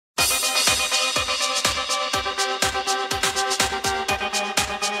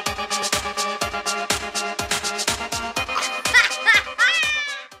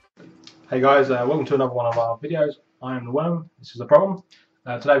Hey guys, welcome to another one of our videos. I am the Worm, this is the Problem.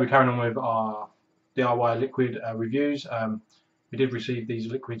 Today we're carrying on with our DIY liquid reviews. We did receive these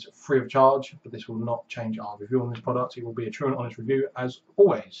liquids free of charge, but this will not change our review on this product. It will be a true and honest review as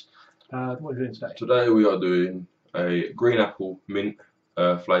always. What are we doing today? Today we are doing a green apple mint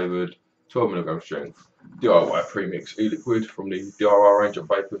flavoured 12mg strength DIY premix e-liquid from the DIY range at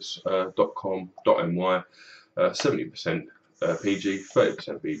vapors.com.my. 70% PG,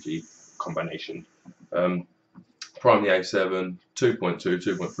 30% PG combination. Prime the A7, 2.2,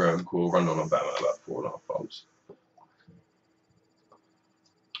 2.3 ohm core, run on about 4.5 volts.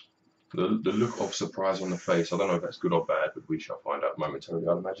 The look of surprise on the face, I don't know if that's good or bad, but we shall find out momentarily.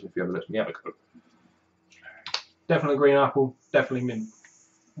 I'd imagine if you ever let me have a go. Definitely green apple, definitely mint.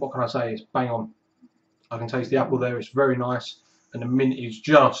 What can I say? It's bang on. I can taste the apple there, it's very nice, and the mint is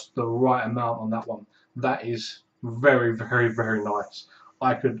just the right amount on that one. That is very, very, very nice.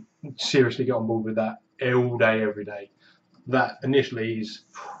 I could seriously get on board with that all day, every day. That initially is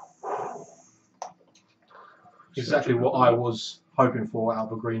exactly what I was hoping for out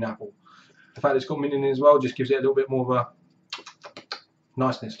of a green apple. The fact that it's got mint in it as well just gives it a little bit more of a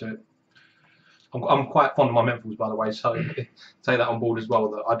niceness to it. I'm quite fond of my menthols, by the way, so take that on board as well.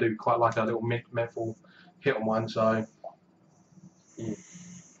 That I do quite like a little menthol hit on one. So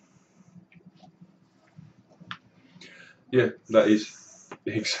yeah, that is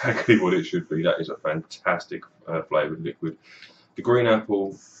exactly what it should be. That is a fantastic flavoured liquid. The green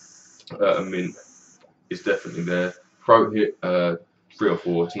apple and mint is definitely there. Throat hit 3 or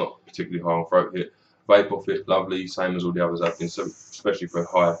 4. It's not particularly high on throat hit. Vape off it, lovely, same as all the others have been, so especially for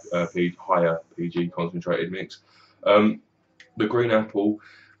higher PG concentrated mix. The green apple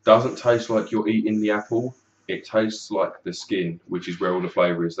doesn't taste like you're eating the apple. It tastes like the skin, which is where all the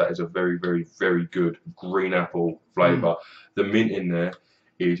flavour is. That is a very, very, very good green apple flavour. The mint in there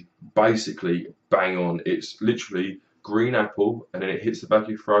is basically bang on. It's literally green apple, and then it hits the back of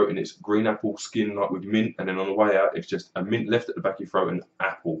your throat, and it's green apple skin like with mint, and then on the way out, it's just a mint left at the back of your throat and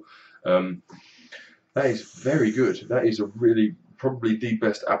apple. That is very good. That is a really, probably the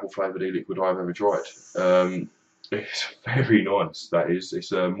best apple flavoured e-liquid I've ever tried. It's very nice. That is.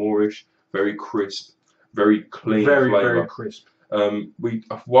 It's moorish, very crisp, very clean flavour. Very crisp.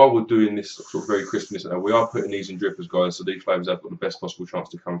 While we're doing this sort of very crispness, we are putting these in drippers, guys, so these flavours have got the best possible chance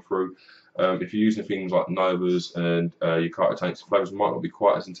to come through. If you're using things like Novas and your Carter tanks, the flavours might not be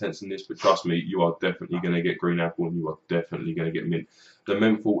quite as intense in this, but trust me, you are definitely going to get green apple and you are definitely going to get mint. The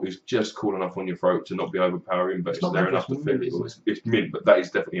menthol is just cool enough on your throat to not be overpowering, but it's there enough to feel it. It's mint, but that is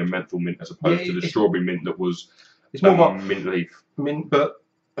definitely a menthol mint as opposed to the strawberry mint that was it's more like mint leaf. Mint, but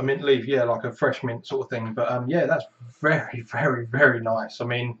a mint leaf, yeah, like a fresh mint sort of thing. But yeah, that's very, very, very nice. I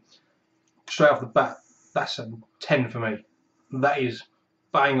mean, straight off the bat, that's a 10 for me. That is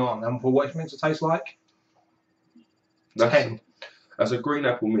bang on, and for what it's meant to taste like, 10. As a green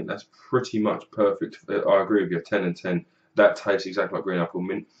apple mint, that's pretty much perfect. I agree with you, 10 and 10. That tastes exactly like green apple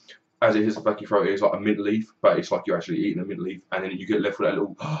mint. As it hits the back of your throat, it is like a mint leaf, but it's like you're actually eating a mint leaf, and then you get left with that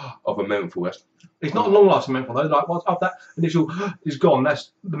little of a menthol. It's not a long-lasting menthol though. Like once that initial is gone,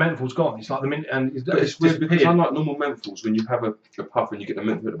 that's the menthol's gone. It's like the mint, and it's just because unlike normal menthols, when you have a puff and you get the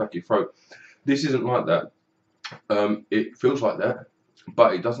menthol at the back of your throat, this isn't like that. It feels like that,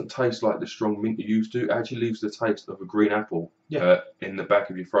 but it doesn't taste like the strong mint you used to. It actually leaves the taste of a green apple in the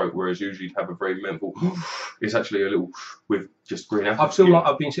back of your throat, whereas usually you'd have a very menthol. It's actually a little with just green apple. I feel like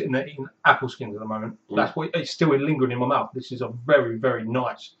I've been sitting there eating apple skins at the moment. That's what it's still lingering in my mouth. This is a very, very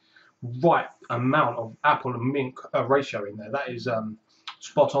nice, right amount of apple and mint ratio in there. That is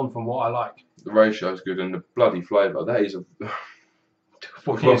spot on from what I like. The ratio is good, and the bloody flavour. That is a.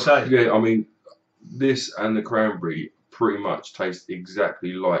 What can you say? Yeah, I mean, this and the cranberry pretty much taste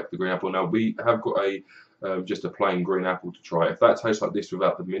exactly like the green apple. Now we have got a just a plain green apple to try. If that tastes like this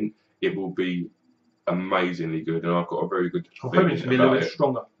without the mint, it will be amazingly good, and I've got a very good I'm hoping it to be a little bit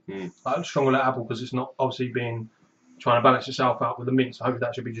stronger, like stronger like apple, because it's not obviously trying to balance itself out with the mint. So hopefully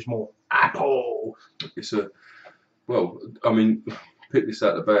that should be just more apple. It's a well, I mean, picked this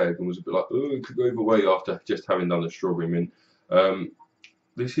out of the bag and was a bit like, oh, it could go either way after just having done the strawberry mint.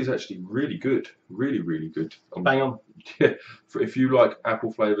 This is actually really good, really, really good. Bang on. Yeah, if you like apple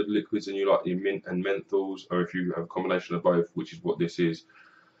flavoured liquids and you like your mint and menthols, or if you have a combination of both, which is what this is,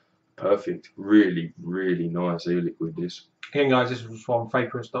 perfect. Really, really nice e-liquid this. Again, guys, this was from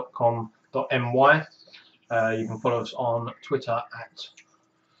vapors.com.my. You can follow us on Twitter at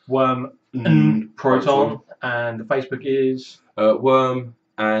Worm and Proton, and the Facebook is Worm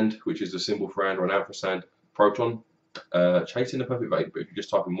and, which is the symbol for and or an ampersand, Proton. Chasing the perfect vape, but if you just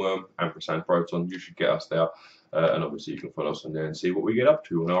type in Worm ampersand Proton, you should get us there. And obviously you can follow us on there and see what we get up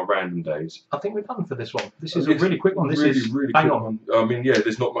to on our random days. I think we're done for this one. This is a really quick one. This is really bang quick on. I mean, yeah,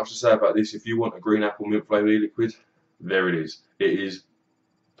 there's not much to say about this. If you want a green apple mint flavoured e-liquid, there it is. It is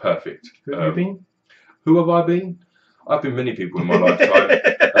perfect. Who have you been? Who have I been? I've been many people in my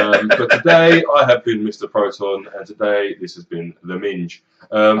lifetime. But today I have been Mr. Proton, and today this has been the Minge.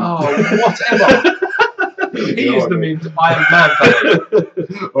 Whatever. He is the Minge. I am Man Family.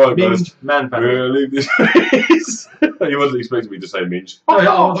 Alright, Minge, guys. Man Family. We're gonna leave this place. He wasn't expecting me to say Minge.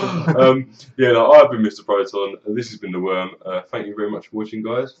 Yeah, no, I've been Mr. Proton. This has been the Worm. Thank you very much for watching,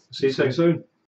 guys. See you soon.